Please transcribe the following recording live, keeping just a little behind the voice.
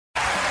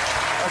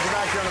Welcome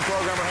back here on the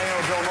program. We're hanging out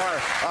with Bill Maher.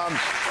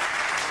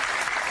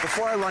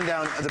 Before I run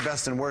down the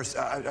best and worst,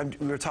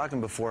 we were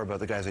talking before about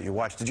the guys that you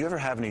watched. Did you ever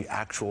have any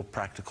actual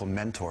practical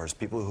mentors,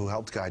 people who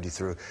helped guide you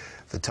through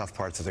the tough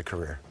parts of the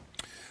career?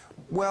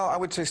 Well, I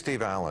would say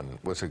Steve Allen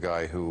was a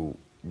guy who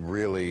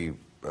really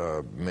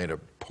made a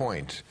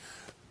point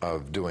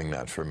of doing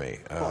that for me.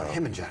 Well,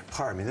 him and Jack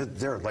Paar, I mean,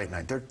 they're late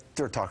night.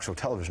 They're talk show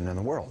television in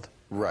the world.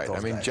 Right. I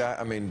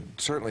mean,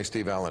 certainly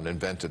Steve Allen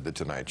invented The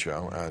Tonight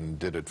Show and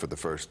did it for the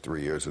first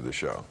 3 years of the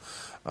show.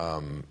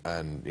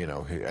 And, you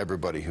know,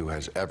 everybody who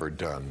has ever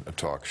done a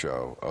talk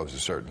show owes a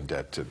certain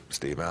debt to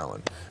Steve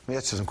Allen. Let me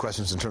ask you some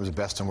questions in terms of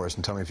best and worst,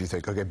 and tell me if you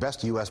think, okay,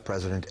 best U.S.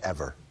 president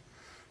ever?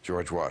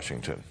 George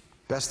Washington.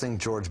 Best thing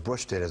George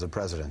Bush did as a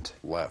president?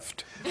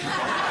 Left.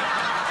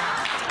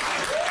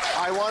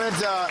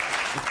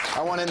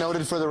 I want it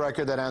noted for the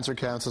record that answer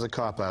counts as a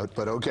cop-out,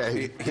 but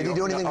okay. Did he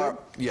do anything good?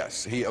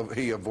 Yes, he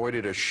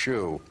avoided a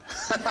shoe.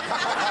 He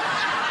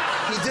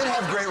did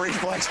have great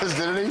reflexes,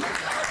 didn't he?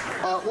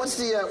 What's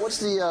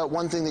the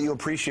one thing that you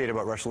appreciate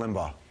about Rush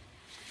Limbaugh?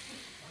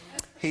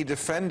 He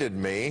defended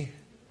me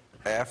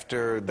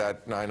after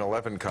that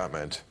 9/11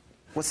 comment.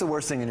 What's the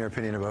worst thing, in your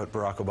opinion, about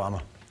Barack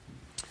Obama?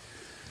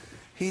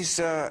 He's,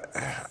 I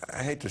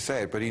hate to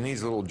say it, but he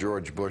needs a little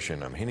George Bush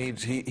in him.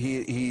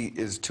 He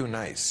is too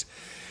nice.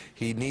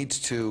 He needs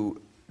to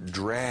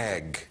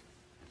drag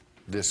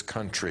this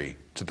country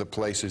to the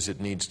places it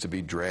needs to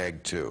be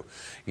dragged to.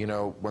 You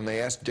know, when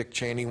they asked Dick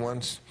Cheney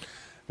once,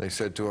 they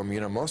said to him,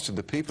 you know, most of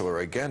the people are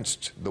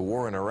against the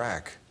war in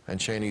Iraq. And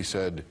Cheney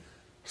said,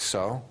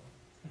 so?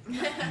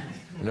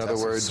 In other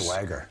words,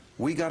 swagger.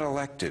 We got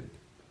elected.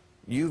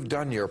 You've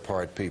done your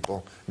part,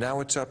 people. Now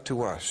it's up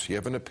to us. You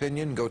have an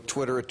opinion? Go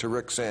Twitter it to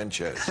Rick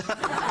Sanchez.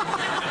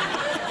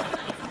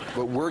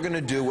 But we're going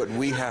to do what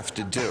we have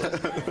to do.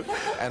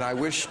 And I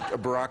wish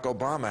Barack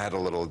Obama had a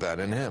little of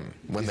that in him.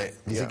 When Do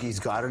you think he's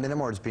got it in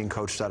him, or it's being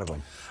coached out of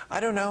him? I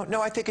don't know.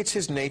 No, I think it's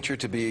his nature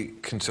to be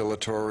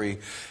conciliatory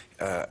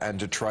and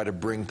to try to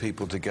bring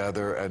people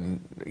together. And,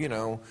 you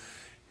know,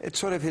 it's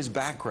sort of his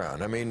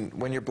background. I mean,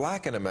 when you're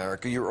black in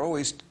America, you're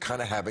always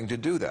kind of having to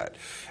do that.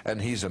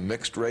 And he's a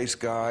mixed race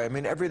guy. I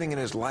mean, everything in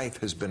his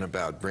life has been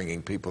about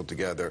bringing people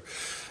together.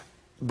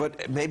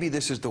 But maybe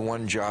this is the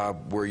one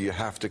job where you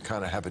have to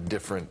kind of have a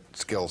different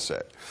skill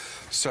set.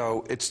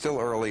 So it's still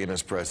early in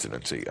his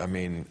presidency. I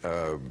mean,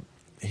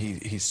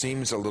 he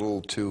seems a little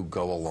too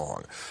go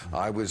along.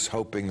 I was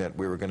hoping that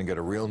we were going to get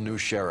a real new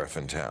sheriff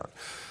in town.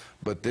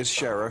 But this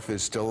sheriff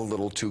is still a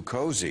little too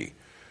cozy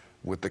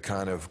with the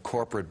kind of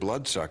corporate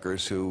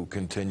bloodsuckers who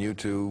continue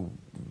to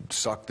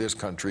suck this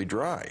country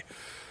dry.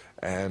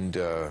 And,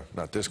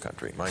 not this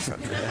country, my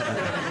country.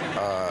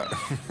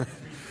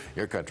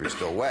 Your country's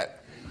still wet.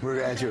 We're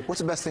going to ask you,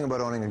 what's the best thing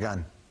about owning a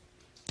gun?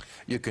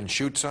 You can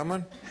shoot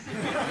someone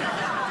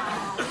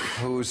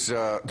who's,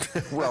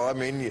 well, I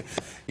mean,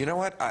 you know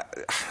what?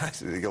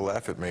 You'll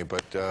laugh at me,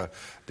 but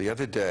the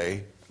other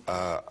day,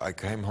 I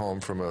came home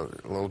from a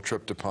little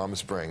trip to Palm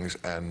Springs,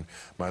 and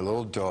my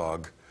little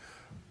dog,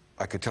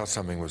 I could tell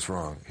something was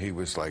wrong. He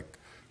was, like,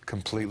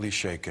 completely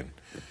shaken.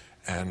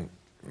 And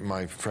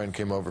my friend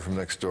came over from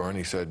next door, and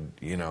he said,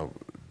 you know,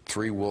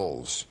 3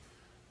 wolves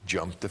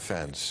jumped the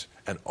fence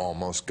and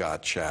almost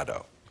got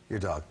Shadow. Your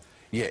dog?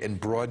 Yeah, in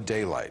broad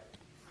daylight.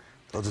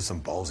 Those are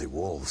some ballsy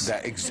wolves.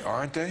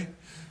 Aren't they?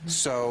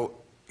 So,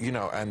 you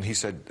know, and he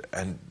said,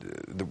 and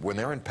when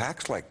they're in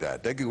packs like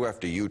that, they go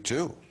after you,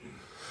 too.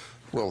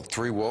 Well,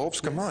 3 wolves?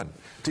 Come on.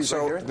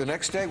 So the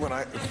next day when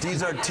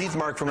These are teeth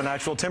marked from an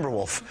actual timber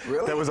wolf.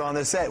 Really? That was on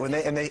this set.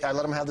 I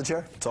let him have the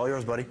chair. It's all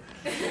yours, buddy.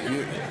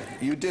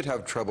 You did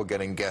have trouble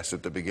getting guests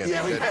at the beginning.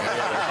 Yeah,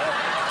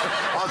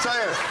 I'll tell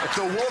you,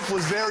 the wolf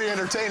was very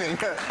entertaining.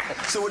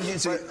 So what did you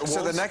say?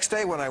 So the next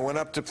day when I went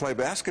up to play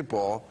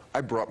basketball,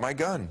 I brought my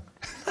gun.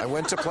 I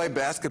went to play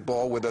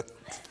basketball with a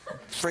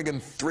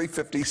friggin'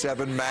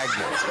 .357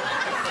 Magnum.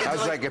 I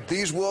was like, if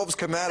these wolves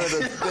come out of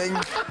the thing,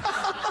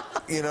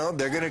 you know,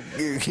 they're gonna,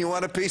 you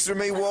want a piece of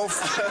me,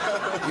 wolf?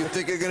 You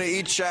think you're gonna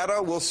eat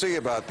Shadow? We'll see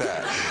about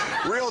that.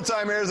 Real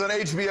Time airs on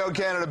HBO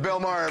Canada. Bill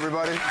Maher,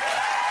 everybody. I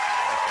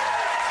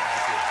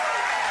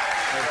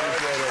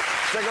appreciate it.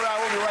 Stick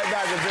around, we'll be right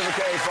back with